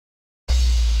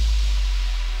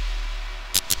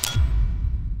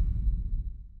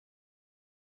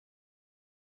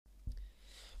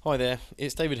Hi there,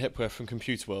 it's David Hepworth from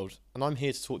Computer World, and I'm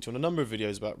here to talk to you on a number of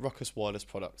videos about Ruckus wireless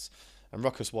products, and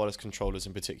Ruckus wireless controllers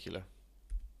in particular.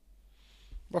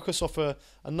 Ruckus offer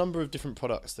a number of different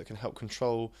products that can help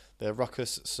control their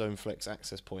Ruckus ZoneFlex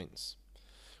access points.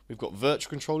 We've got virtual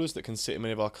controllers that can sit in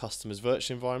many of our customers'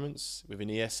 virtual environments within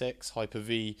ESX,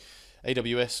 Hyper-V,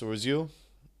 AWS or Azure.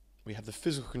 We have the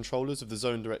physical controllers of the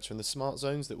Zone Director and the Smart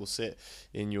Zones that will sit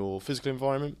in your physical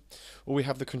environment. Or we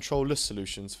have the control-less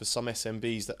solutions for some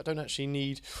SMBs that don't actually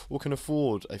need or can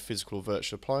afford a physical or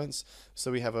virtual appliance.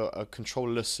 So we have a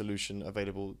control-less solution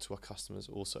available to our customers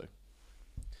also.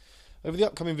 Over the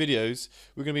upcoming videos,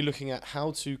 we're going to be looking at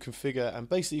how to configure and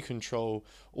basically control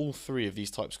all three of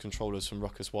these types of controllers from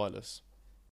Ruckus Wireless.